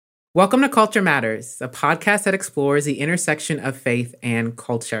Welcome to Culture Matters, a podcast that explores the intersection of faith and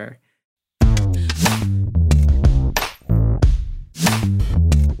culture.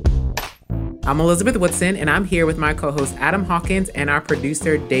 I'm Elizabeth Woodson, and I'm here with my co-host Adam Hawkins and our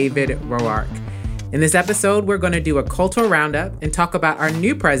producer David Roark. In this episode, we're going to do a cultural roundup and talk about our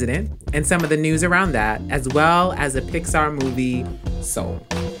new president and some of the news around that, as well as the Pixar movie Soul.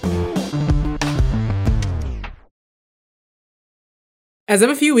 As of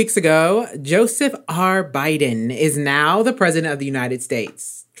a few weeks ago, Joseph R. Biden is now the president of the United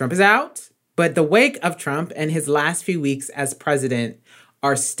States. Trump is out, but the wake of Trump and his last few weeks as president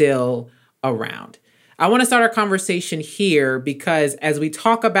are still around. I want to start our conversation here because as we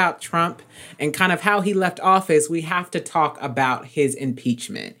talk about Trump and kind of how he left office, we have to talk about his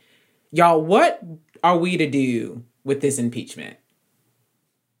impeachment. Y'all, what are we to do with this impeachment?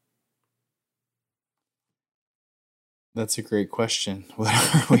 That's a great question. What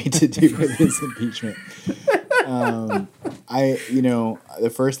are we to do with this impeachment? The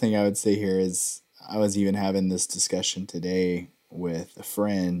first thing I would say here is I was even having this discussion today with a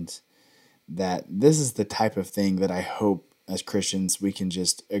friend that this is the type of thing that I hope as Christians we can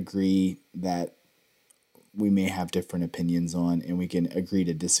just agree that we may have different opinions on and we can agree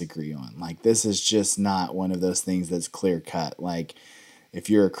to disagree on. Like, this is just not one of those things that's clear cut. Like, if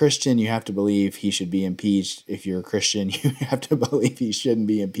you're a Christian, you have to believe he should be impeached. If you're a Christian, you have to believe he shouldn't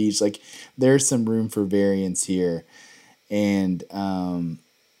be impeached. Like, there's some room for variance here. And, I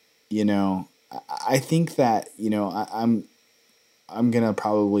think that, I'm going to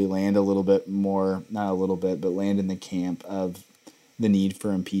probably land a little bit more, not a little bit, but land in the camp of the need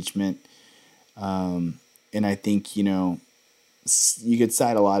for impeachment. And I think, you could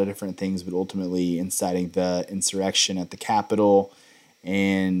cite a lot of different things, but ultimately inciting the insurrection at the Capitol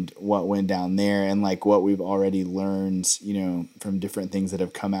and what went down there and like what we've already learned, from different things that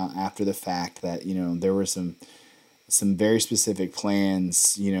have come out after the fact that, there were some very specific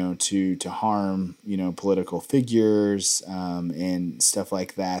plans, to harm, political figures and stuff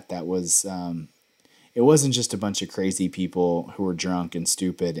like that. That was, it wasn't just a bunch of crazy people who were drunk and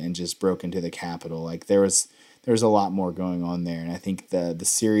stupid and just broke into the Capitol. Like there was a lot more going on there. And I think the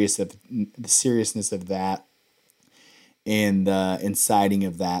seriousness of that and the inciting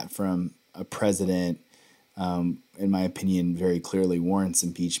of that from a president, in my opinion, very clearly warrants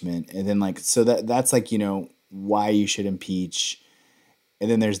impeachment. And then that's why you should impeach.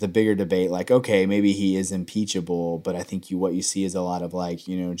 And then there's the bigger debate, like, okay, maybe he is impeachable, but I think what you see is a lot of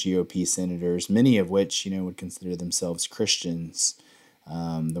GOP senators, many of which, would consider themselves Christians.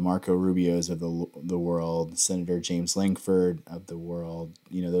 The Marco Rubios of the world, Senator James Lankford of the world,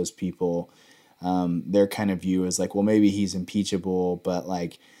 those people, their kind of view is like, well, maybe he's impeachable, but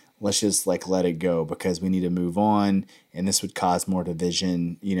let's just let it go because we need to move on. And this would cause more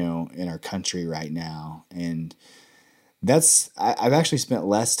division, in our country right now. And I've actually spent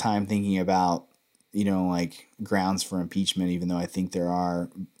less time thinking about, grounds for impeachment, even though I think there are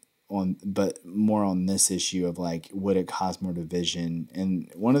but more on this issue of would it cause more division?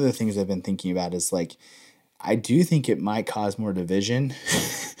 And one of the things I've been thinking about is I do think it might cause more division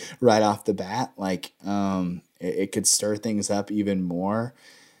right off the bat. It could stir things up even more,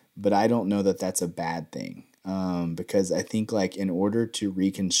 but I don't know that that's a bad thing. Because I think in order to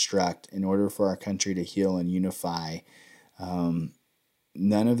reconstruct, in order for our country to heal and unify,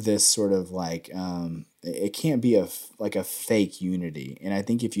 none of this sort of it can't be a fake unity. And I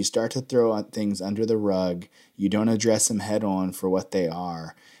think if you start to throw things under the rug, you don't address them head on for what they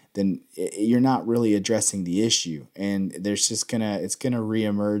are, then you're not really addressing the issue. And it's gonna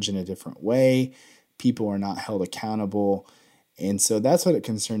reemerge in a different way. People are not held accountable. And so that's what it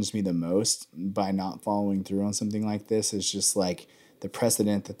concerns me the most by not following through on something like this is just the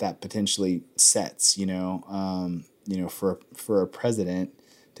precedent that potentially sets, for a president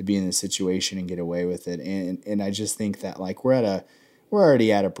to be in this situation and get away with it. And I just think that we're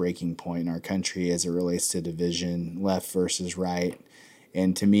already at a breaking point in our country as it relates to division, left versus right.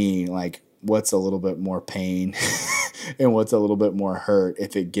 And to me, what's a little bit more pain and what's a little bit more hurt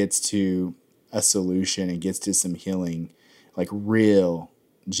if it gets to a solution and gets to some healing, real,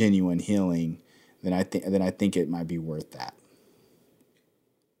 genuine healing, then I think it might be worth that.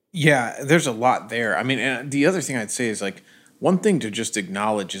 Yeah, there's a lot there. I mean, and the other thing I'd say is one thing to just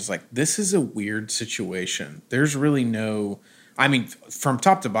acknowledge is this is a weird situation. There's really from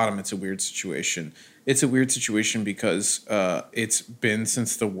top to bottom, it's a weird situation. It's a weird situation because it's been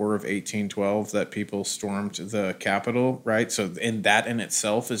since the War of 1812 that people stormed the Capitol, right? So that in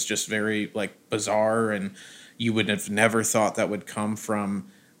itself is just very bizarre, and you would have never thought that would come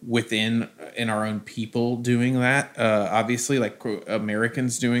from within in our own people doing that. Obviously, like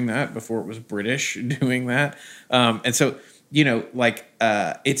Americans doing that before it was British doing that. And so,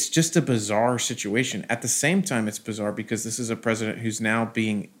 it's just a bizarre situation. At the same time, it's bizarre because this is a president who's now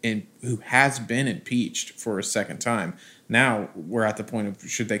who has been impeached for a second time. Now we're at the point of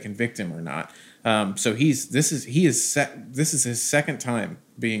should they convict him or not. So this is his second time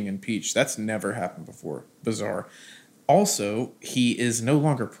being impeached. That's never happened before. Bizarre. Also, he is no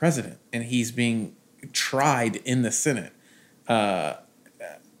longer president, and he's being tried in the Senate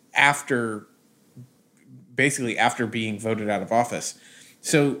after being voted out of office.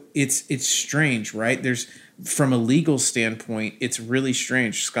 So it's strange, right? From a legal standpoint, it's really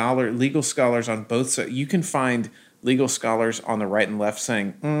strange. Legal scholars on both sides. You can find legal scholars on the right and left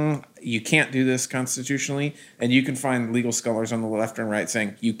saying, you can't do this constitutionally. And you can find legal scholars on the left and right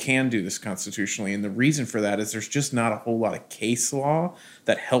saying, you can do this constitutionally. And the reason for that is there's just not a whole lot of case law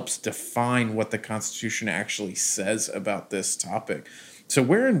that helps define what the Constitution actually says about this topic. So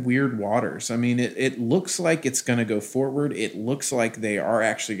we're in weird waters. I mean, it looks like it's going to go forward. It looks like they are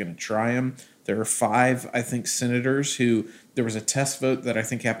actually going to try him. There are 5, I think, senators there was a test vote that I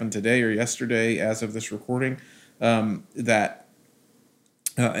think happened today or yesterday as of this recording, that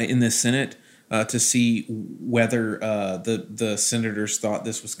in the Senate to see whether the senators thought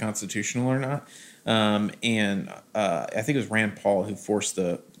this was constitutional or not. And I think it was Rand Paul who forced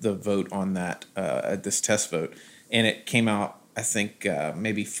the vote on that this test vote. And it came out, I think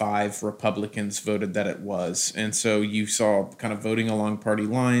maybe 5 Republicans voted that it was. And so you saw kind of voting along party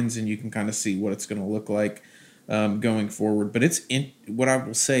lines, and you can kind of see what it's going to look like going forward. But what I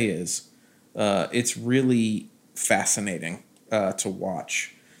will say is it's really fascinating to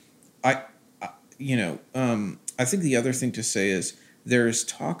watch. I think the other thing to say is there is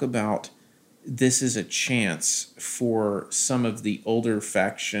talk about this is a chance for some of the older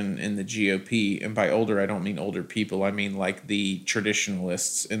faction in the GOP, and by older I don't mean older people, I mean like the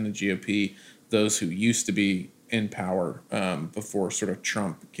traditionalists in the GOP, those who used to be in power before sort of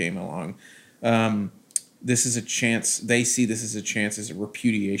Trump came along. This is a chance. They see this as a chance, as a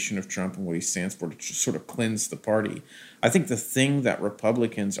repudiation of Trump and what he stands for, to sort of cleanse the party. I think the thing that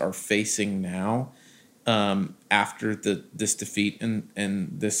Republicans are facing now, after this defeat in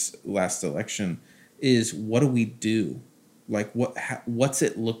this last election, is what do we do? Like what's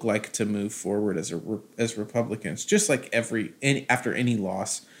it look like to move forward as Republicans? Just like after any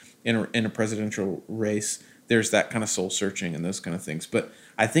loss in a presidential race, there's that kind of soul searching and those kind of things. But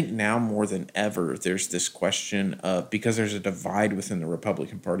I think now more than ever, there's this question of, because there's a divide within the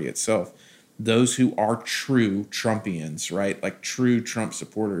Republican Party itself, those who are true Trumpians, right? Like true Trump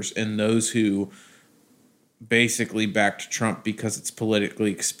supporters, and those who basically backed Trump because it's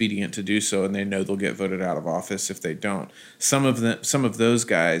politically expedient to do so, and they know they'll get voted out of office if they don't. Some of those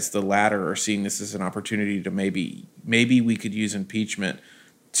guys, the latter, are seeing this as an opportunity to maybe we could use impeachment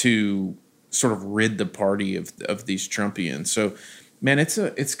to sort of rid the party of these Trumpians. So, man,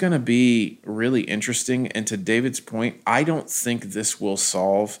 it's going to be really interesting. And to David's point, I don't think this will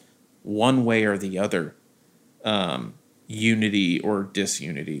solve one way or the other unity or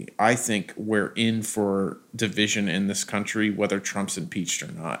disunity. I think we're in for division in this country, whether Trump's impeached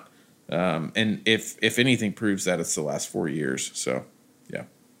or not. And if anything proves that, it's the last 4 years. So, yeah.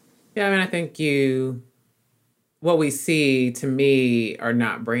 Yeah, I mean, I think what we see, to me, are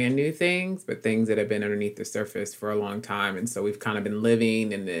not brand new things, but things that have been underneath the surface for a long time. And so we've kind of been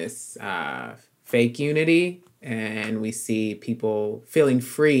living in this fake unity, and we see people feeling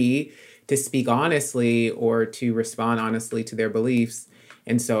free to speak honestly or to respond honestly to their beliefs.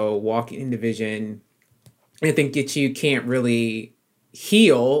 And so walking in division, I think you can't really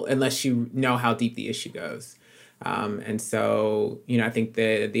heal unless you know how deep the issue goes. And so, I think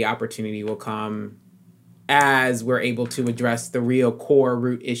the opportunity will come as we're able to address the real core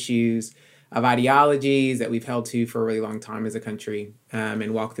root issues of ideologies that we've held to for a really long time as a country,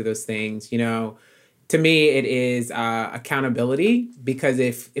 and walk through those things. To me, it is accountability, because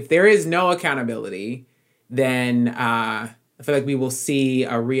if there is no accountability, then I feel like we will see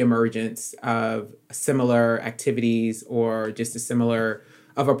a reemergence of similar activities, or just a similar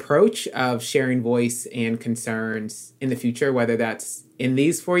of approach of sharing voice and concerns in the future, whether that's in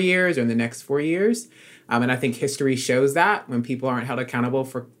these 4 years or in the next 4 years. And I think history shows that when people aren't held accountable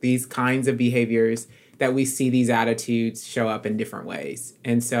for these kinds of behaviors, that we see these attitudes show up in different ways.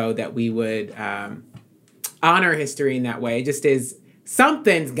 And so that we would honor history in that way, just as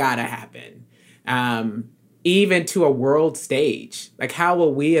something's got to happen, even to a world stage. Like, how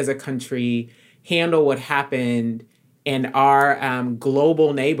will we as a country handle what happened, and our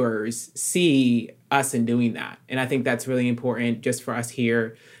global neighbors see us in doing that. And I think that's really important just for us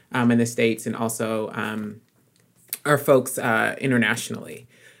here in the States and also our folks internationally.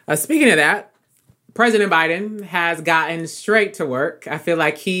 Speaking of that, President Biden has gotten straight to work. I feel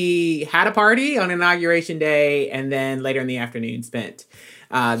like he had a party on Inauguration Day and then later in the afternoon spent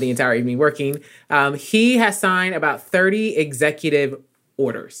the entire evening working. He has signed about 30 executive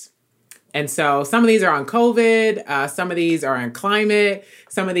orders. And so some of these are on COVID, some of these are on climate,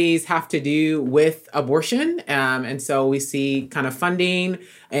 some of these have to do with abortion. And so we see kind of funding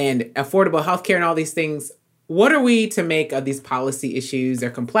and affordable healthcare and all these things. What are we to make of these policy issues, their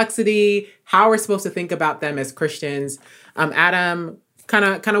complexity, how we're supposed to think about them as Christians? Adam, kind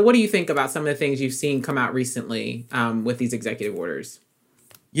of what do you think about some of the things you've seen come out recently with these executive orders?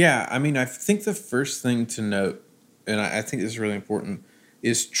 Yeah, I mean, I think the first thing to note, and I think this is really important,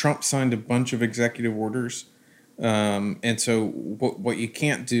 is Trump signed a bunch of executive orders. And so what you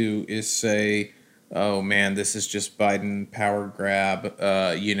can't do is say, oh, man, this is just Biden power grab,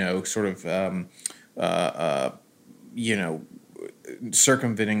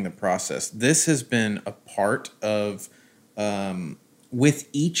 circumventing the process. This has been a part of, with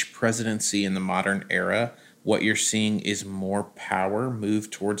each presidency in the modern era, what you're seeing is more power move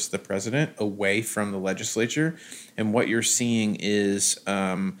towards the president away from the legislature. And what you're seeing is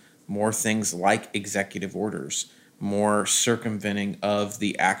more things like executive orders, more circumventing of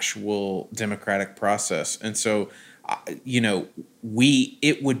the actual democratic process. And so,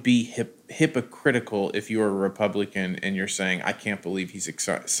 it would be hypocritical if you're a Republican and you're saying, I can't believe he's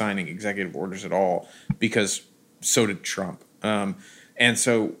signing executive orders at all, because so did Trump. And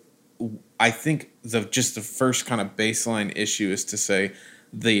so I think the first kind of baseline issue is to say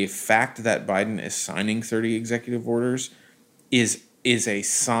the fact that Biden is signing 30 executive orders is a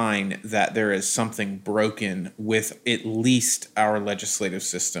sign that there is something broken with at least our legislative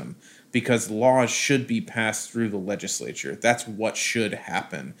system, because laws should be passed through the legislature. That's what should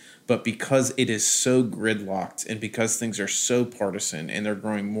happen. But because it is so gridlocked and because things are so partisan and they're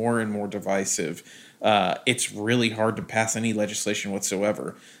growing more and more divisive, it's really hard to pass any legislation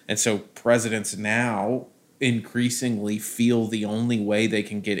whatsoever. And so presidents now increasingly feel the only way they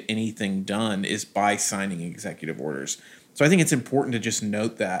can get anything done is by signing executive orders. So I think it's important to just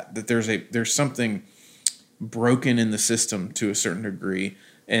note that there's something broken in the system to a certain degree.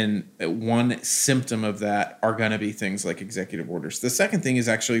 And one symptom of that are going to be things like executive orders. The second thing is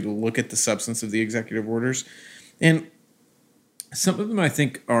actually to look at the substance of the executive orders. And some of them I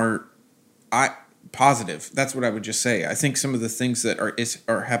think are positive. That's what I would just say. I think some of the things that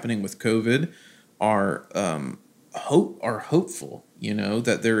are happening with COVID are hopeful,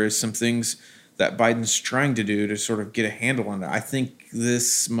 that there is some things that Biden's trying to do to sort of get a handle on it. I think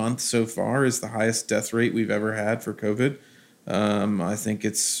this month so far is the highest death rate we've ever had for COVID. I think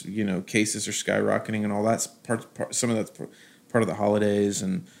it's, cases are skyrocketing and all that's some of that's part of the holidays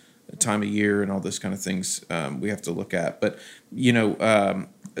and the time of year and all those kind of things we have to look at. But,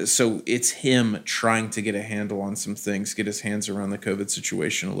 so it's him trying to get a handle on some things, get his hands around the COVID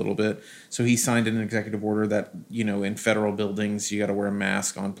situation a little bit. So he signed an executive order that, in federal buildings, you got to wear a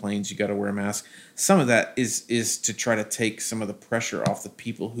mask. On planes, you got to wear a mask. Some of that is to try to take some of the pressure off the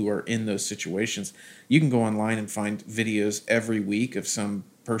people who are in those situations. You can go online and find videos every week of some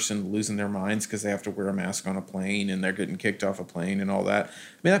person losing their minds because they have to wear a mask on a plane and they're getting kicked off a plane and all that. I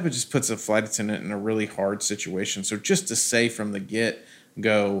mean, that just puts a flight attendant in a really hard situation. So just to say from the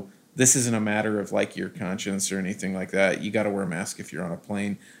get-go, this isn't a matter of like your conscience or anything like that. You got to wear a mask if you're on a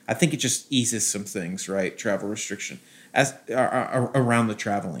plane. I think it just eases some things, right? Travel restriction around the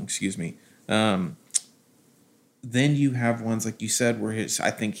traveling, excuse me. Then you have ones like you said where I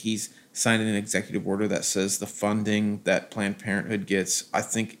think he's signing an executive order that says the funding that Planned Parenthood gets, I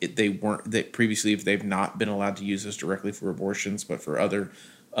think that previously if they've not been allowed to use this directly for abortions, but for other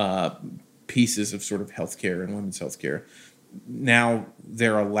pieces of sort of healthcare and women's healthcare. Now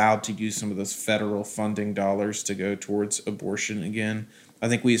they're allowed to use some of those federal funding dollars to go towards abortion again. I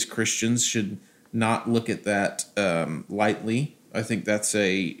think we as Christians should not look at that lightly. I think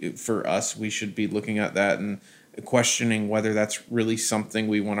for us, we should be looking at that and questioning whether that's really something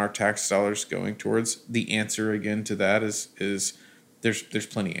we want our tax dollars going towards. The answer again to that is there's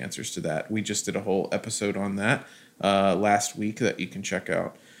plenty of answers to that. We just did a whole episode on that last week that you can check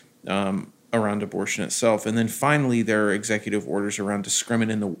out. Around abortion itself. And then finally, there are executive orders around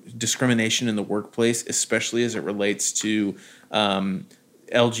discrimination in the workplace, especially as it relates to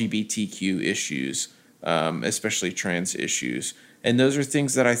LGBTQ issues, especially trans issues. And those are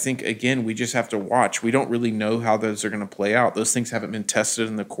things that I think, again, we just have to watch. We don't really know how those are going to play out. Those things haven't been tested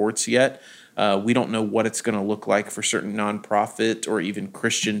in the courts yet. We don't know what it's going to look like for certain nonprofit or even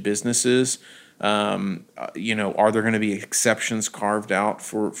Christian businesses. Are there going to be exceptions carved out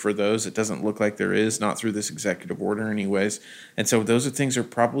for those? It doesn't look like there is, not through this executive order anyways. And so those are things that are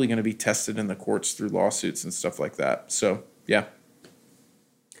probably going to be tested in the courts through lawsuits and stuff like that. So, yeah.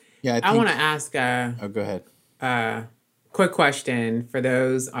 Yeah, I want to ask oh, go ahead. quick question for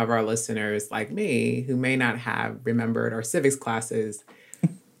those of our listeners like me who may not have remembered our civics classes.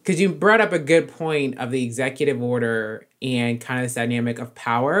 Because you brought up a good point of the executive order and kind of this dynamic of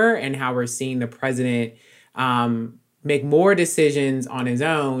power and how we're seeing the president make more decisions on his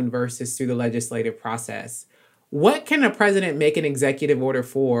own versus through the legislative process. What can a president make an executive order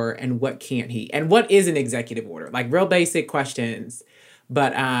for and what can't he? And what is an executive order? Like real basic questions.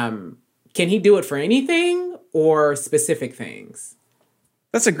 But can he do it for anything or specific things?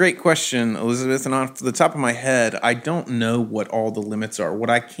 That's a great question, Elizabeth. And off the top of my head, I don't know what all the limits are. What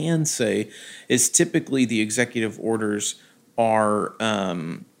I can say is typically the executive orders are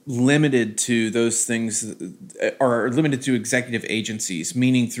limited to those things, are limited to executive agencies,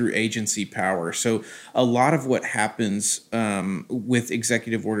 meaning through agency power. So a lot of what happens with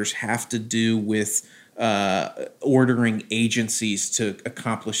executive orders have to do with ordering agencies to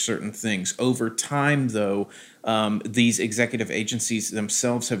accomplish certain things. Over time, though, these executive agencies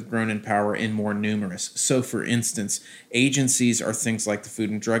themselves have grown in power and more numerous. So, for instance, agencies are things like the Food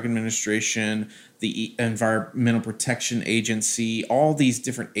and Drug Administration, the Environmental Protection Agency, all these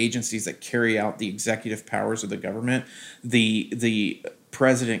different agencies that carry out the executive powers of the government. The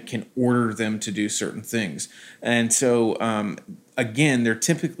president can order them to do certain things. And so, again, they're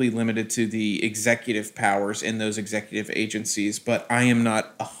typically limited to the executive powers in those executive agencies, but I am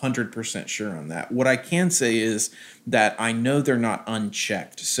not 100% sure on that. What I can say is that I know they're not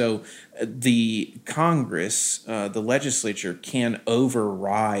unchecked. So the Congress, the legislature, can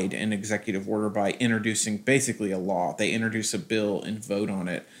override an executive order by introducing basically a law. They introduce a bill and vote on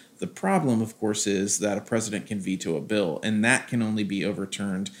it. The problem, of course, is that a president can veto a bill, and that can only be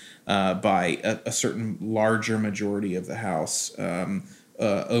overturned by a certain larger majority of the House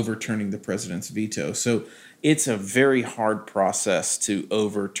overturning the president's veto. So it's a very hard process to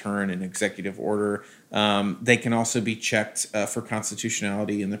overturn an executive order. They can also be checked for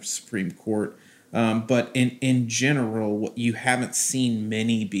constitutionality in the Supreme Court. But in general, you haven't seen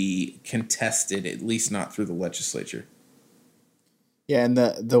many be contested, at least not through the legislature. Yeah, and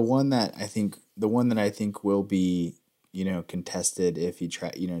the one that I think will be, contested if he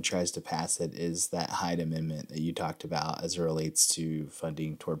tries to pass it is that Hyde Amendment that you talked about as it relates to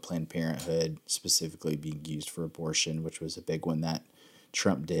funding toward Planned Parenthood, specifically being used for abortion, which was a big one that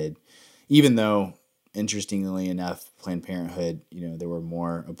Trump did. Even though, interestingly enough, Planned Parenthood, there were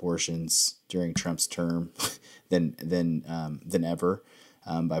more abortions during Trump's term than ever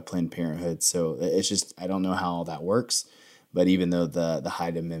by Planned Parenthood. So it's just, I don't know how all that works. But even though the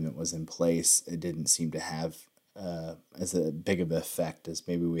Hyde Amendment was in place, it didn't seem to have as a big of an effect as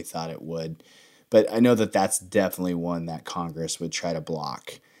maybe we thought it would. But I know that that's definitely one that Congress would try to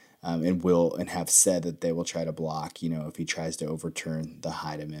block, and have said that they will try to block, if he tries to overturn the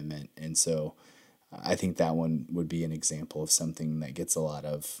Hyde Amendment. And so I think that one would be an example of something that gets there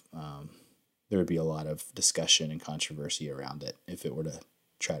would be a lot of discussion and controversy around it if it were to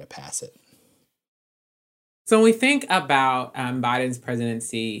try to pass it. So when we think about Biden's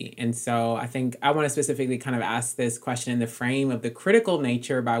presidency, and so I think I want to specifically kind of ask this question in the frame of the critical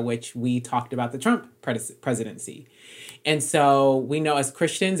nature by which we talked about the Trump presidency. And so we know as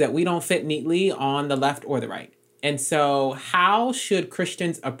Christians that we don't fit neatly on the left or the right. And so how should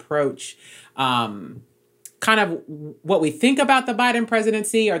Christians approach kind of what we think about the Biden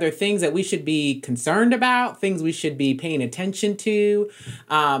presidency? Are there things that we should be concerned about, things we should be paying attention to?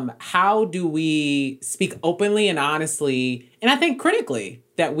 How do we speak openly and honestly, and I think critically,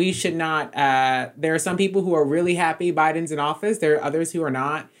 that we should not, there are some people who are really happy Biden's in office. There are others who are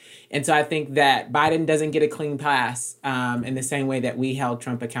not. And so I think that Biden doesn't get a clean pass in the same way that we held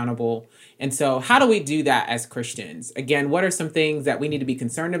Trump accountable. And so how do we do that as Christians? Again, what are some things that we need to be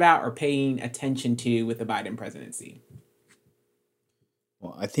concerned about or paying attention to with the Biden presidency?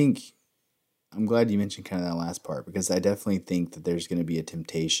 Well, I'm glad you mentioned kind of that last part, because I definitely think that there's going to be a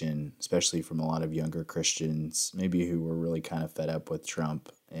temptation, especially from a lot of younger Christians, maybe who were really kind of fed up with Trump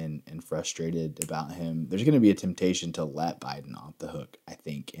and frustrated about him. There's going to be a temptation to let Biden off the hook, I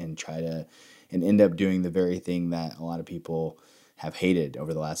think, and end up doing the very thing that a lot of people have hated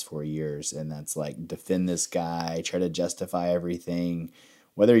over the last 4 years. And that's like defend this guy, try to justify everything.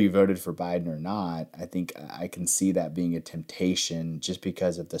 Whether you voted for Biden or not, I think I can see that being a temptation just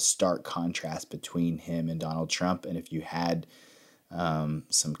because of the stark contrast between him and Donald Trump. And if you had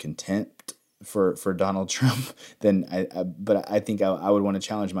some contempt for Donald Trump, then but I think I would want to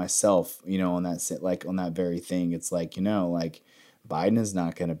challenge myself, on like on that very thing. It's like, like Biden is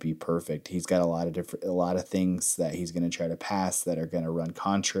not going to be perfect. He's got a lot of things that he's going to try to pass that are going to run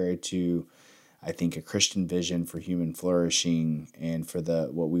contrary to, I think, a Christian vision for human flourishing and for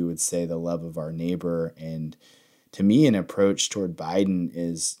what we would say the love of our neighbor. And to me, an approach toward Biden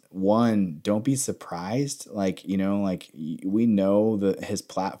is, one, don't be surprised. Like, we know his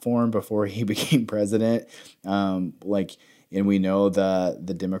platform before he became president. And we know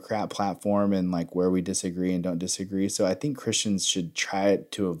the Democrat platform and like where we disagree and don't disagree. So I think Christians should try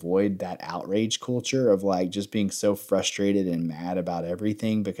to avoid that outrage culture of like just being so frustrated and mad about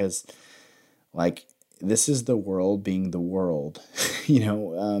everything, because like, this is the world being the world.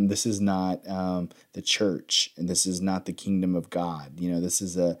 This is not the church, and this is not the kingdom of God. This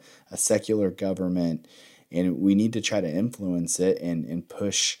is a secular government, and we need to try to influence it and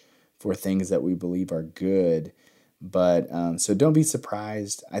push for things that we believe are good. But so don't be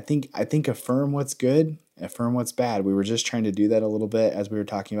surprised. I think affirm what's good, affirm what's bad. We were just trying to do that a little bit as we were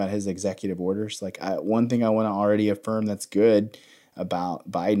talking about his executive orders. Like, one thing I want to already affirm that's good about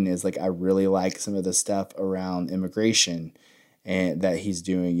Biden is like, I really like some of the stuff around immigration and that he's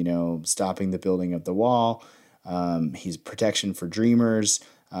doing, stopping the building of the wall. He's protection for dreamers,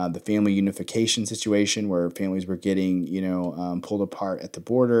 the family unification situation where families were getting, pulled apart at the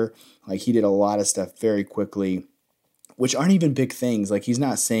border. Like, he did a lot of stuff very quickly, which aren't even big things. Like, he's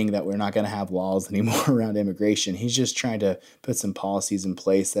not saying that we're not going to have laws anymore around immigration. He's just trying to put some policies in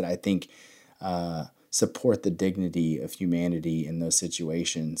place that I think, support the dignity of humanity in those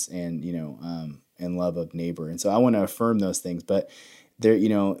situations, and and love of neighbor. And so I want to affirm those things. But there,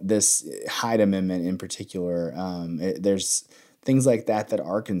 this Hyde Amendment in particular, there's things like that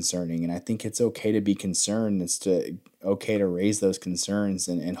are concerning, and I think it's okay to be concerned. It's okay to raise those concerns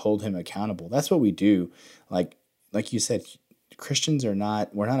and hold him accountable. That's what we do. Like you said, Christians we're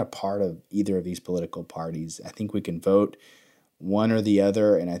not a part of either of these political parties. I think we can vote one or the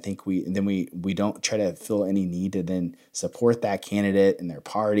other, and I think we don't try to feel any need to then support that candidate and their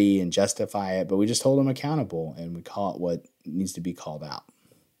party and justify it, but we just hold them accountable and we call it what needs to be called out.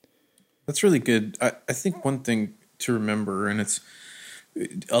 That's really good. I think one thing to remember, and it's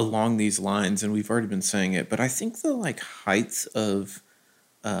along these lines, and we've already been saying it, but I think the height of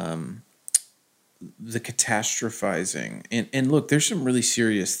the catastrophizing, and look, there's some really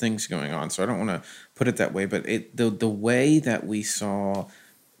serious things going on, so I don't want to put it that way, but the way that we saw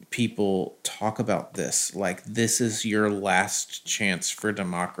people talk about this, like, this is your last chance for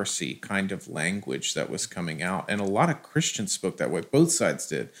democracy kind of language that was coming out, and a lot of Christians spoke that way. Both sides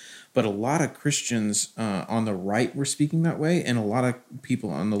did, but a lot of Christians on the right were speaking that way, and a lot of people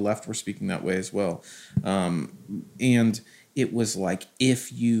on the left were speaking that way as well. And it was like,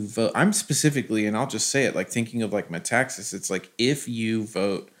 if you vote, I'm specifically, and I'll just say it, like, thinking of like my taxes, it's like, if you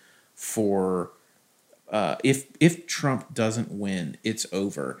vote for, if Trump doesn't win, it's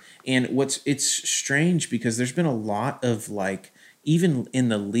over. And it's strange because there's been a lot of, like, even in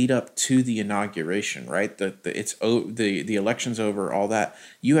the lead up to the inauguration, right? The election's over, all that.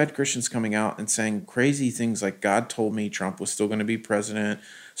 You had Christians coming out and saying crazy things like, God told me Trump was still going to be president,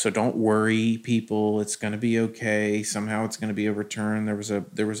 so don't worry, people. It's going to be okay. Somehow it's going to be overturned.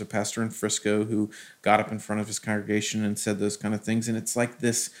 There was a pastor in Frisco who got up in front of his congregation and said those kind of things, and it's like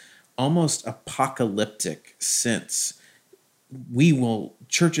this almost apocalyptic sense.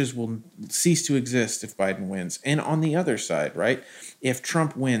 Churches will cease to exist if Biden wins. And on the other side, right, if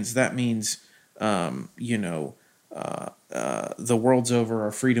Trump wins, that means, the world's over,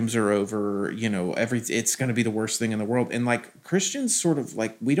 our freedoms are over, it's going to be the worst thing in the world. And like, Christians sort of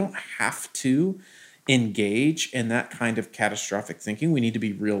like, we don't have to engage in that kind of catastrophic thinking. We need to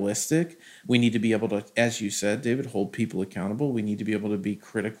be realistic. We need to be able to, as you said, David, hold people accountable. We need to be able to be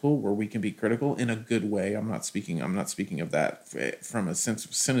critical where we can be critical in a good way. I'm not speaking of that from a sense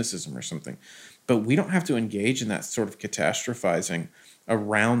of cynicism or something, but we don't have to engage in that sort of catastrophizing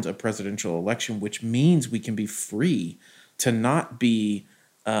around a presidential election, which means we can be free to not be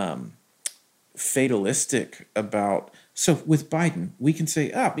fatalistic about. So with Biden, we can say,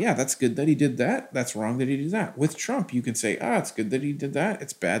 yeah, that's good that he did that. That's wrong that he did that. With Trump, you can say, it's good that he did that.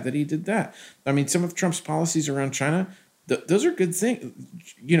 It's bad that he did that. I mean, some of Trump's policies around China, those are good things.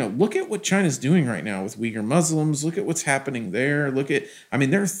 Look at what China's doing right now with Uyghur Muslims. Look at what's happening there.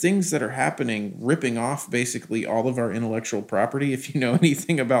 There are things that are happening, ripping off basically all of our intellectual property. If you know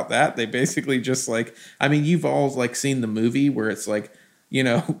anything about that, they basically just you've all seen the movie where it's like,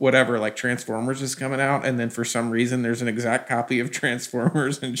 whatever, like Transformers is coming out, and then for some reason there's an exact copy of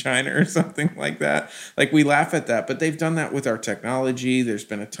Transformers in China or something like that. Like, we laugh at that, but they've done that with our technology. There's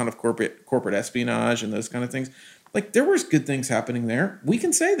been a ton of corporate espionage and those kind of things. Like, there was good things happening there. We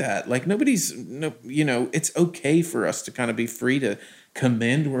can say that. Like, it's okay for us to kind of be free to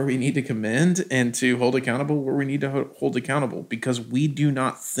commend where we need to commend and to hold accountable where we need to hold accountable, because we do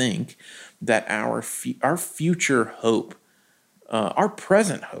not think that our future hope, our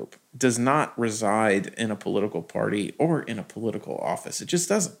present hope, does not reside in a political party or in a political office. It just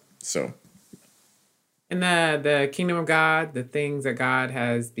doesn't. So, in the kingdom of God, the things that God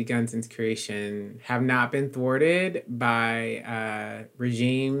has begun since creation have not been thwarted by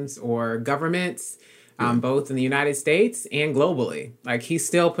regimes or governments, both in the United States and globally. Like, he's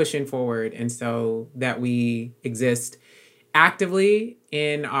still pushing forward. And so that we exist actively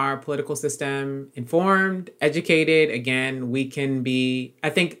in our political system, informed, educated. Again, we can be, I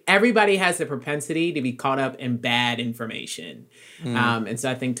think everybody has the propensity to be caught up in bad information. And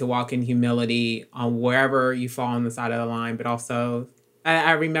so I think to walk in humility on wherever you fall on the side of the line, but also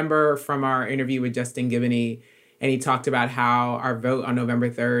I remember from our interview with Justin Giboney, and he talked about how our vote on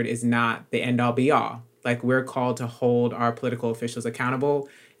November 3rd is not the end all be all. Like, we're called to hold our political officials accountable.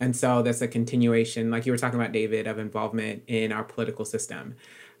 And so that's a continuation, like you were talking about, David, of involvement in our political system.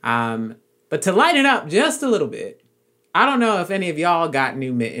 But to lighten it up just a little bit, I don't know if any of y'all got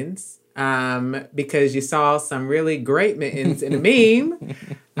new mittens, because you saw some really great mittens in a meme.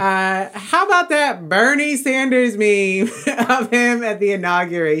 How about that Bernie Sanders meme of him at the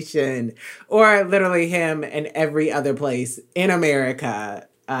inauguration, or literally him in every other place in America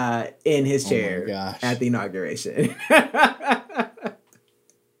in his chair at the inauguration?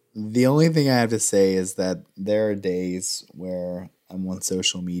 The only thing I have to say is that there are days where I'm on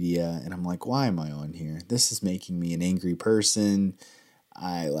social media and I'm like, why am I on here? This is making me an angry person.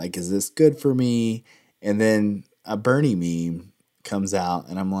 Is this good for me? And then a Bernie meme comes out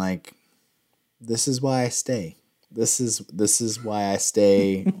and I'm like, this is why I stay. This is why I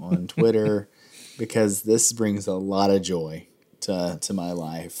stay on Twitter, because this brings a lot of joy to my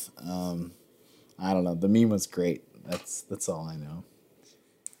life. I don't know. The meme was great. That's all I know.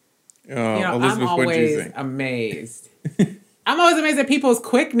 Elizabeth, I'm always amazed. I'm always amazed at people's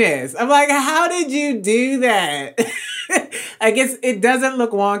quickness. I'm like, how did you do that? I guess it doesn't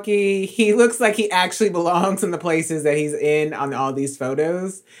look wonky. He looks like he actually belongs in the places that he's in on all these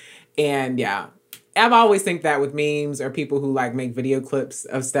photos. And yeah, I've always think that with memes or people who like make video clips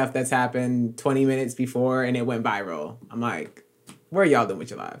of stuff that's happened 20 minutes before and it went viral. I'm like, what are y'all doing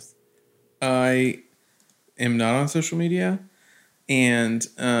with your lives? I am not on social media. And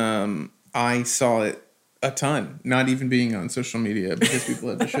I saw it a ton, not even being on social media, because people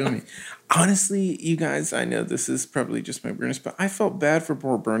had to show me. Honestly, you guys, I know this is probably just my weirdness, but I felt bad for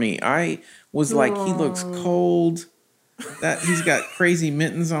poor Bernie. I was like, he looks cold. That he's got crazy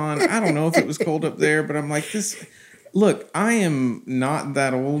mittens on. I don't know if it was cold up there, but I'm like, this. Look, I am not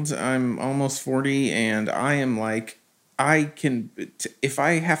that old. I'm almost 40, and I am like, I can, if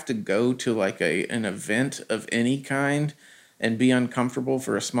I have to go to like an event of any kind and be uncomfortable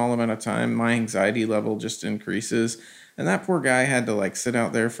for a small amount of time, my anxiety level just increases. And that poor guy had to like sit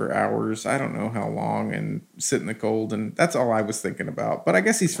out there for hours, I don't know how long, and sit in the cold. And that's all I was thinking about. But I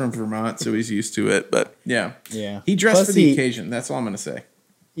guess he's from Vermont, so he's used to it. But yeah. He dressed Plus for the occasion. That's all I'm going to say.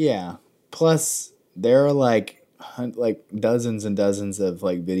 Yeah. Plus, there are like dozens and dozens of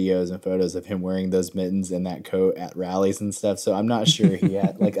like videos and photos of him wearing those mittens and that coat at rallies and stuff. So I'm not sure he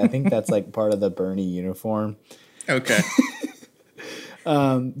had I think that's like part of the Bernie uniform. Okay.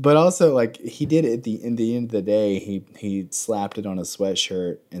 But also, like, he did it in the end of the day. He slapped it on a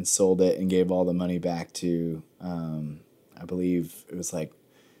sweatshirt and sold it and gave all the money back to, I believe it was like,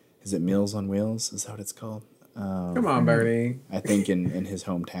 is it Meals on Wheels? Is that what it's called? Come on, Bernie. I think in his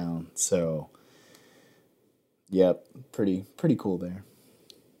hometown. So, yep, pretty cool there.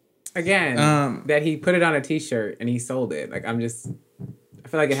 Again, that he put it on a T-shirt and he sold it. Like, I feel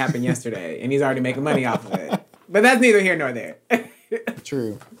like it happened yesterday, and he's already making money off of it. But that's neither here nor there.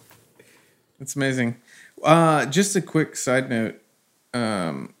 True. That's amazing. Just a quick side note.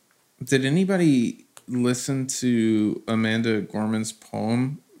 Did anybody listen to Amanda Gorman's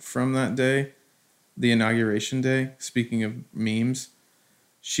poem from that day? The inauguration day? Speaking of memes.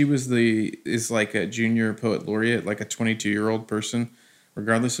 She is like a junior poet laureate, like a 22-year-old person,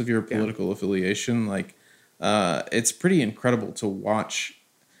 regardless of your political affiliation. Like, it's pretty incredible to watch.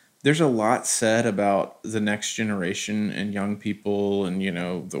 There's a lot said about the next generation and young people and,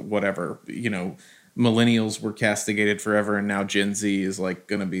 the whatever, millennials were castigated forever, and now Gen Z is like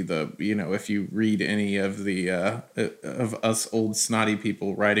going to be the, if you read any of the of us old snotty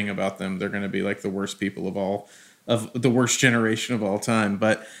people writing about them, they're going to be like the worst people of the worst generation of all time.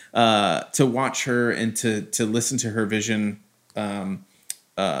 But to watch her and to listen to her vision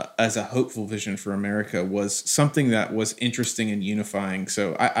as a hopeful vision for America was something that was interesting and unifying.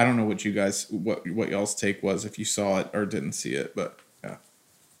 So I don't know what you guys, what y'all's take was, if you saw it or didn't see it, but yeah.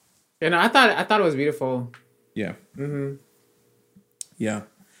 And I thought it was beautiful. Yeah. Mm-hmm. Yeah.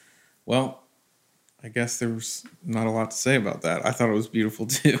 Well, I guess there was not a lot to say about that. I thought it was beautiful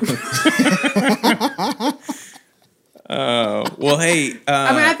too. Well, hey.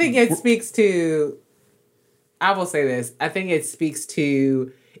 I mean, I think it speaks to, I will say this, I think it speaks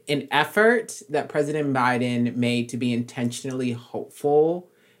to an effort that President Biden made to be intentionally hopeful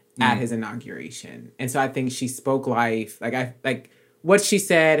at his inauguration. And so I think she spoke life. Like what she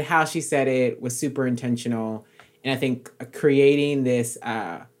said, how she said it was super intentional. And I think creating this,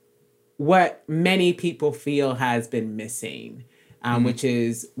 what many people feel has been missing, which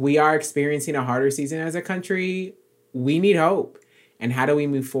is we are experiencing a harder season as a country. We need hope. And how do we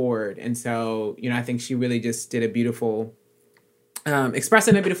move forward? And so, I think she really just did a beautiful, expressed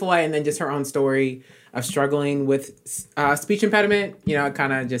in a beautiful way. And then just her own story of struggling with speech impediment, it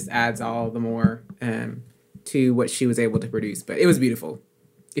kind of just adds all the more to what she was able to produce. But it was beautiful.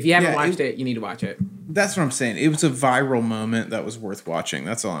 If you haven't watched it, you need to watch it. That's what I'm saying. It was a viral moment that was worth watching.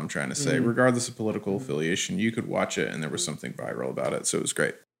 That's all I'm trying to say. Regardless of political affiliation, you could watch it and there was something viral about it. So it was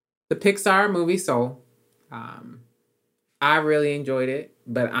great. The Pixar movie Soul. I really enjoyed it,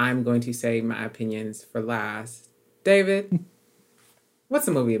 but I'm going to save my opinions for last. David, what's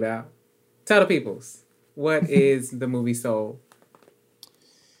the movie about? Tell the peoples. What is the movie Soul?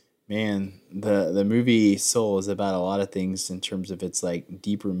 Man, the movie Soul is about a lot of things in terms of its like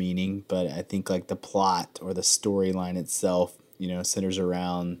deeper meaning, but I think like the plot or the storyline itself, centers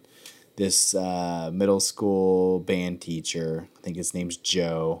around this middle school band teacher. I think his name's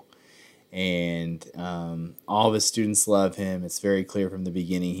Joe. And all of his students love him. It's very clear from the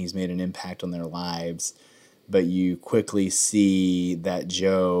beginning he's made an impact on their lives. But you quickly see that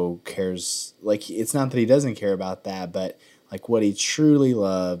Joe cares. Like, it's not that he doesn't care about that, but like what he truly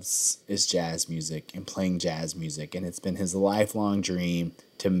loves is jazz music and playing jazz music. And it's been his lifelong dream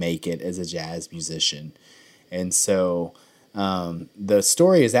to make it as a jazz musician. And so the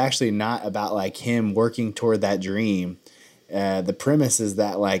story is actually not about like him working toward that dream. The premise is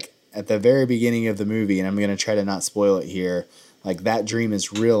that like, at the very beginning of the movie, and I'm going to try to not spoil it here, like that dream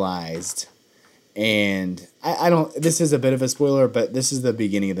is realized. And I don't, this is a bit of a spoiler, but this is the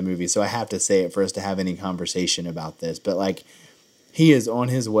beginning of the movie. So I have to say it for us to have any conversation about this. But like, he is on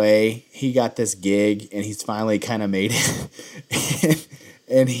his way. He got this gig and he's finally kind of made it.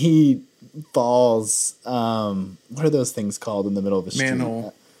 and he falls, what are those things called in the middle of the street?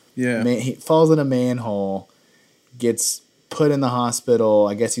 Manhole. Yeah. He falls in a manhole, gets put in the hospital.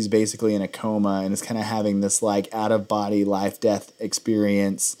 I guess he's basically in a coma and is kind of having this like out of body life death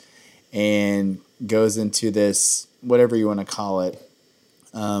experience, and goes into this, whatever you want to call it,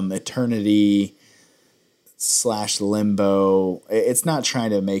 eternity / limbo. It's not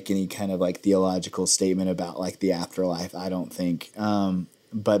trying to make any kind of like theological statement about like the afterlife, I don't think.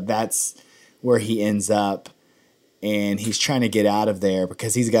 But that's where he ends up, and he's trying to get out of there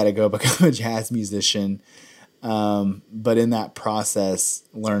because he's got to go become a jazz musician. But in that process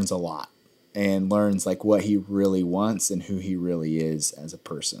learns a lot and learns like what he really wants and who he really is as a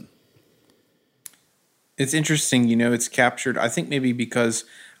person. It's interesting, it's captured, I think maybe because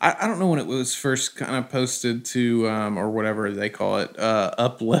I don't know when it was first kind of posted to, or whatever they call it,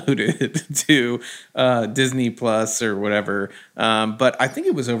 uploaded to Disney Plus or whatever. But I think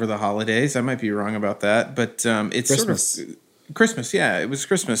it was over the holidays. I might be wrong about that, but it's Christmas. Sort of Christmas. Yeah, it was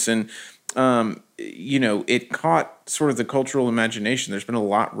Christmas. And it caught sort of the cultural imagination. There's been a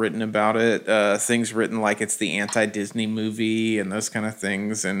lot written about it, things written like it's the anti-Disney movie and those kind of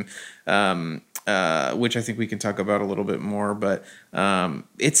things, and which I think we can talk about a little bit more. But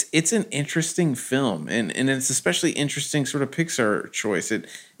it's an interesting film, and it's especially interesting sort of Pixar choice.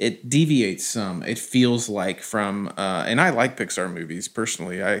 It deviates some. It feels like from, and I like Pixar movies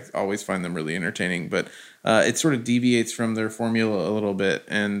personally. I always find them really entertaining, but it sort of deviates from their formula a little bit.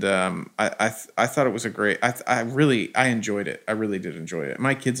 And I thought it was a great. I enjoyed it. I really did enjoy it.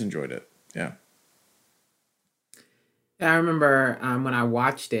 My kids enjoyed it. Yeah. I remember when I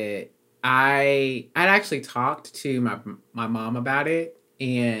watched it, I'd actually talked to my mom about it,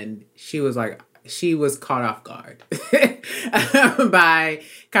 and she was like, she was caught off guard by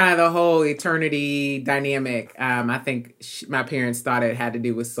kind of the whole eternity dynamic. I think my parents thought it had to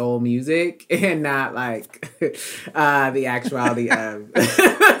do with soul music and not like the actuality of.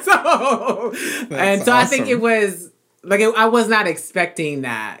 So awesome. I think it was like I was not expecting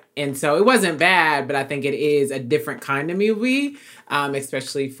that, and so it wasn't bad, but I think it is a different kind of movie,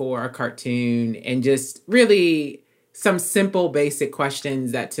 especially for a cartoon, and just really some simple, basic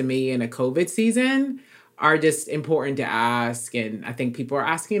questions that to me in a COVID season are just important to ask. And I think people are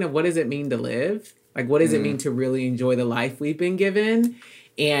asking of what does it mean to live? Like, what does it mean to really enjoy the life we've been given?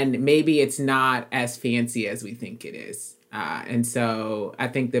 And maybe it's not as fancy as we think it is. And so I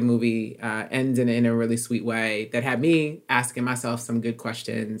think the movie ends in a really sweet way that had me asking myself some good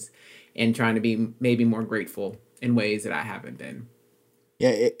questions and trying to be maybe more grateful in ways that I haven't been. Yeah,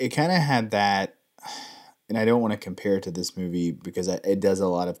 it kind of had that, and I don't want to compare it to this movie because it does a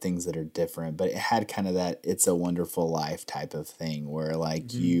lot of things that are different, but it had kind of that It's a Wonderful Life type of thing where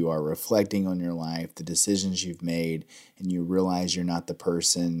like you are reflecting on your life, the decisions you've made, and you realize you're not the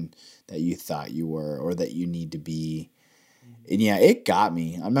person that you thought you were or that you need to be. And yeah, it got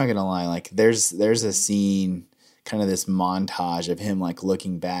me. I'm not going to lie. Like there's a scene, kind of this montage of him like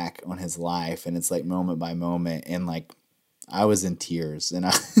looking back on his life, and it's like moment by moment, and like I was in tears, and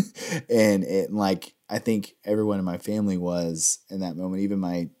I think everyone in my family was in that moment. Even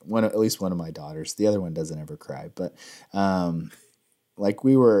at least one of my daughters. The other one doesn't ever cry, but like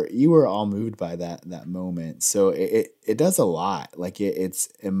you were all moved by that moment. So it does a lot. Like it's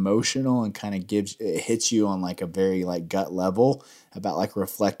emotional and kind of it hits you on like a very like gut level about like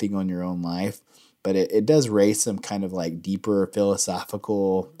reflecting on your own life. But it does raise some kind of like deeper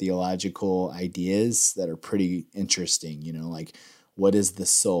philosophical, theological ideas that are pretty interesting, like what is the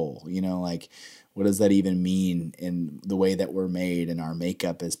soul? Like what does that even mean in the way that we're made and our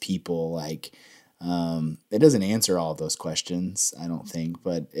makeup as people? Like it doesn't answer all of those questions, I don't think,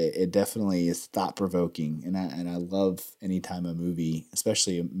 but it definitely is thought-provoking. And I love anytime a movie,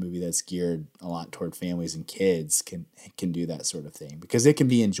 especially a movie that's geared a lot toward families and kids, can do that sort of thing, because it can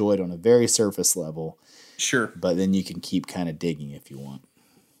be enjoyed on a very surface level. Sure. But then you can keep kind of digging if you want.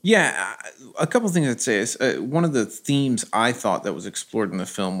 Yeah, a couple of things I'd say is one of the themes I thought that was explored in the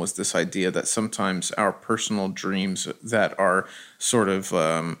film was this idea that sometimes our personal dreams that are sort of,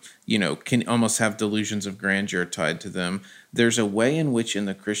 can almost have delusions of grandeur tied to them. There's a way in which in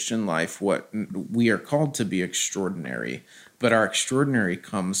the Christian life, what we are called to be extraordinary, but our extraordinary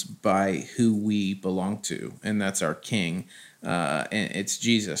comes by who we belong to, and that's our King, and it's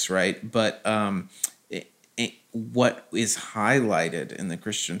Jesus, right? But what is highlighted in the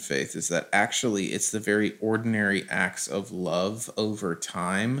Christian faith is that actually it's the very ordinary acts of love over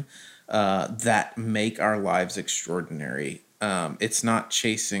time that make our lives extraordinary. It's not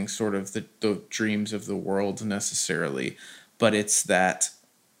chasing sort of the dreams of the world necessarily, but it's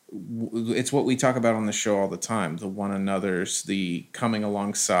what we talk about on the show all the time, the one another's, the coming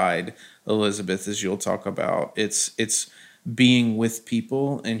alongside Elizabeth, as you'll talk about. It's being with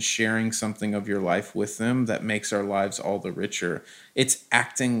people and sharing something of your life with them that makes our lives all the richer. It's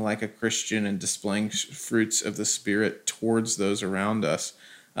acting like a Christian and displaying fruits of the Spirit towards those around us.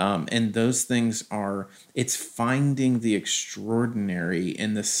 And those things it's finding the extraordinary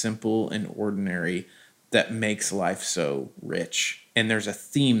in the simple and ordinary that makes life so rich. And there's a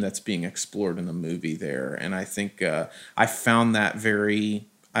theme that's being explored in the movie there. And I think I found that very,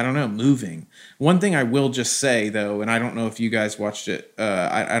 moving. One thing I will just say, though, and I don't know if you guys watched it.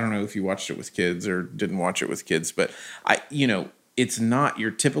 I don't know if you watched it with kids or didn't watch it with kids, but it's not your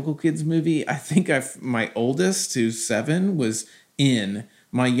typical kids movie. I think my oldest, who's 7, was in.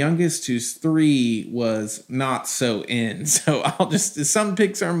 My youngest, who's 3, was not so in. So some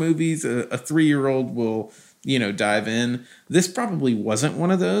Pixar movies, a 3-year-old will, dive in. This probably wasn't one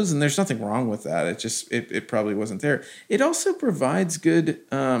of those, and there's nothing wrong with that. It probably wasn't there. It also provides good,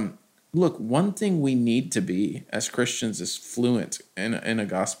 look, one thing we need to be as Christians is fluent in a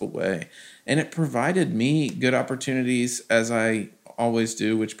gospel way. And it provided me good opportunities, as I always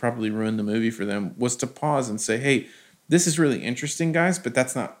do, which probably ruined the movie for them, was to pause and say, hey, this is really interesting, guys, but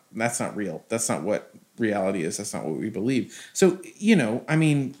that's not real. That's not what reality is. That's not what we believe. So,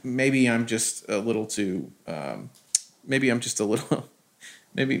 maybe I'm just a little too, maybe I'm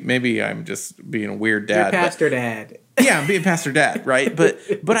just being a weird dad. You're pastor dad. Yeah, I'm being pastor dad, right? But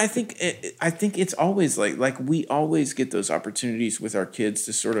I think it's always like we always get those opportunities with our kids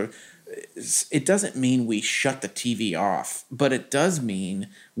to sort of it doesn't mean we shut the TV off, but it does mean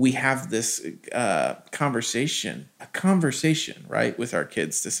we have this conversation, right, with our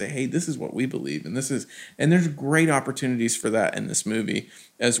kids to say, hey, this is what we believe. And there's great opportunities for that in this movie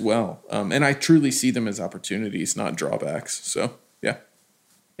as well. And I truly see them as opportunities, not drawbacks. So, yeah.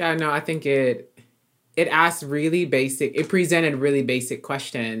 Yeah, no, I think it presented really basic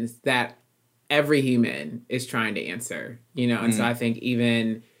questions that every human is trying to answer, and so I think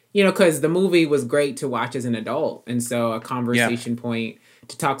even, because the movie was great to watch as an adult. And so a conversation point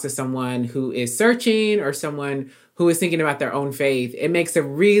to talk to someone who is searching or someone who is thinking about their own faith, it makes a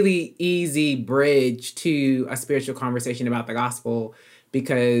really easy bridge to a spiritual conversation about the gospel,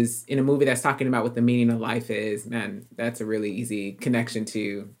 because in a movie that's talking about what the meaning of life is, man, that's a really easy connection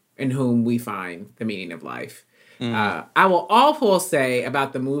to in whom we find the meaning of life. I will also say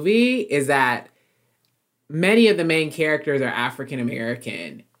about the movie is that many of the main characters are African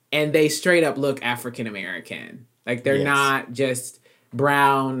American, and they straight up look African American. Like, they're not just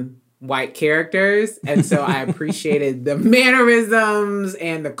brown, white characters. And so I appreciated the mannerisms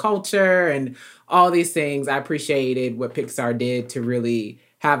and the culture and all these things. I appreciated what Pixar did to really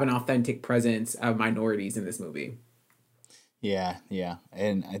have an authentic presence of minorities in this movie. Yeah.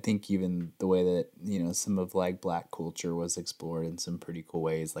 And I think even the way that, some of like Black culture was explored in some pretty cool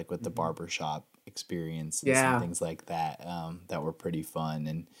ways, like with the barbershop experience and some things like that, that were pretty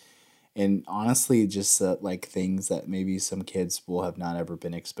fun. And honestly, just like things that maybe some kids will have not ever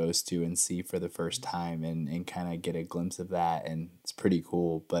been exposed to and see for the first time and kind of get a glimpse of that. And it's pretty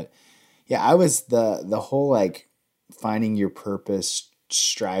cool. But yeah, I was the whole like finding your purpose,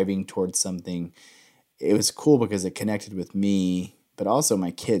 striving towards something. It was cool because it connected with me, but also my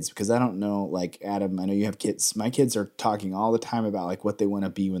kids, because I don't know, like Adam, I know you have kids. My kids are talking all the time about like what they want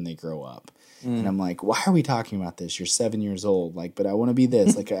to be when they grow up. And I'm like, why are we talking about this? You're 7 years old. Like, but I want to be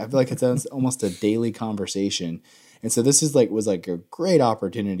this. Like, I feel like it's almost a daily conversation. And so this was like a great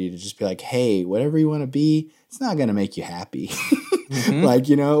opportunity to just be like, hey, whatever you want to be, it's not going to make you happy. Like,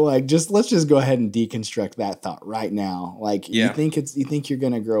 let's just go ahead and deconstruct that thought right now. Like, you think you're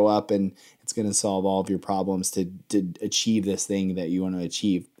going to grow up and it's going to solve all of your problems to achieve this thing that you want to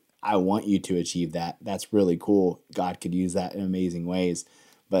achieve. I want you to achieve that. That's really cool. God could use that in amazing ways,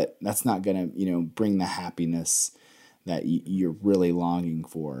 but that's not going to, bring the happiness that you're really longing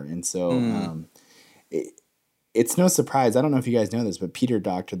for. And so, it's no surprise. I don't know if you guys know this, but Peter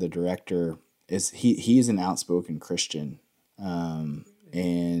Docter, the director, he's an outspoken Christian.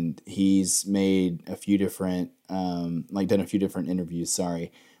 And he's made a few different, done a few different interviews,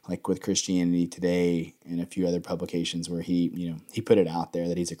 like with Christianity Today and a few other publications where he put it out there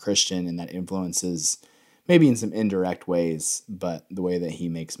that he's a Christian and that influences maybe in some indirect ways, but the way that he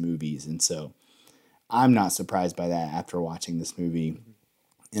makes movies. And so I'm not surprised by that after watching this movie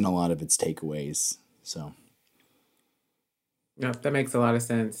and a lot of its takeaways. So. No, that makes a lot of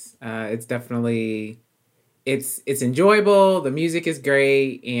sense. It's definitely, it's enjoyable. The music is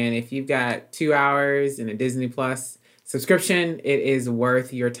great. And if you've got 2 hours in a Disney Plus subscription, it is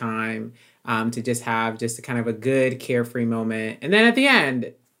worth your time to just have just a kind of a good carefree moment. And then at the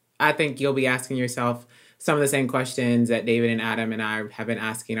end, I think you'll be asking yourself some of the same questions that David and Adam and I have been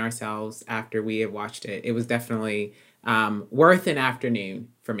asking ourselves after we have watched it. It was definitely worth an afternoon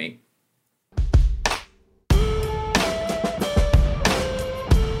for me.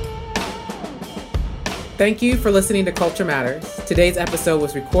 Thank you for listening to Culture Matters. Today's episode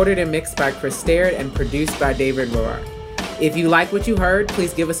was recorded and mixed by Chris Starrett and produced by David Roar. If you like what you heard,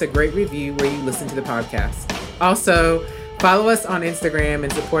 please give us a great review where you listen to the podcast. Also, follow us on Instagram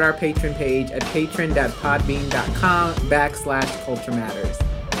and support our Patreon page at patron.podbean.com/Culture Matters.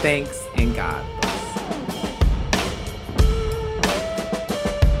 Thanks and God bless.